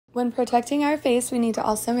When protecting our face, we need to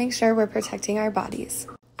also make sure we're protecting our bodies.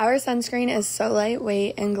 Our sunscreen is so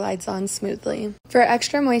lightweight and glides on smoothly. For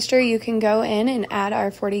extra moisture, you can go in and add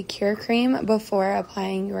our 40 Cure Cream before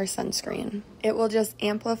applying your sunscreen. It will just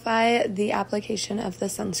amplify the application of the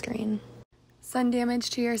sunscreen. Sun damage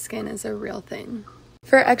to your skin is a real thing.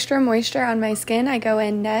 For extra moisture on my skin, I go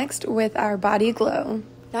in next with our Body Glow.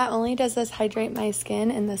 Not only does this hydrate my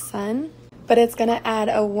skin in the sun, but it's going to add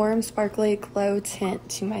a warm, sparkly glow tint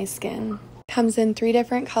to my skin. Comes in 3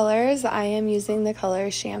 different colors. I am using the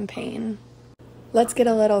color Champagne. Let's get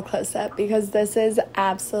a little close up because this is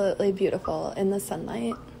absolutely beautiful in the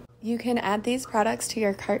sunlight. You can add these products to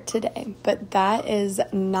your cart today, but that is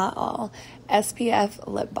not all. SPF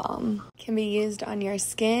Lip Balm can be used on your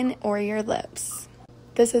skin or your lips.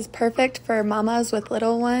 This is perfect for mamas with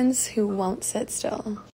little ones who won't sit still.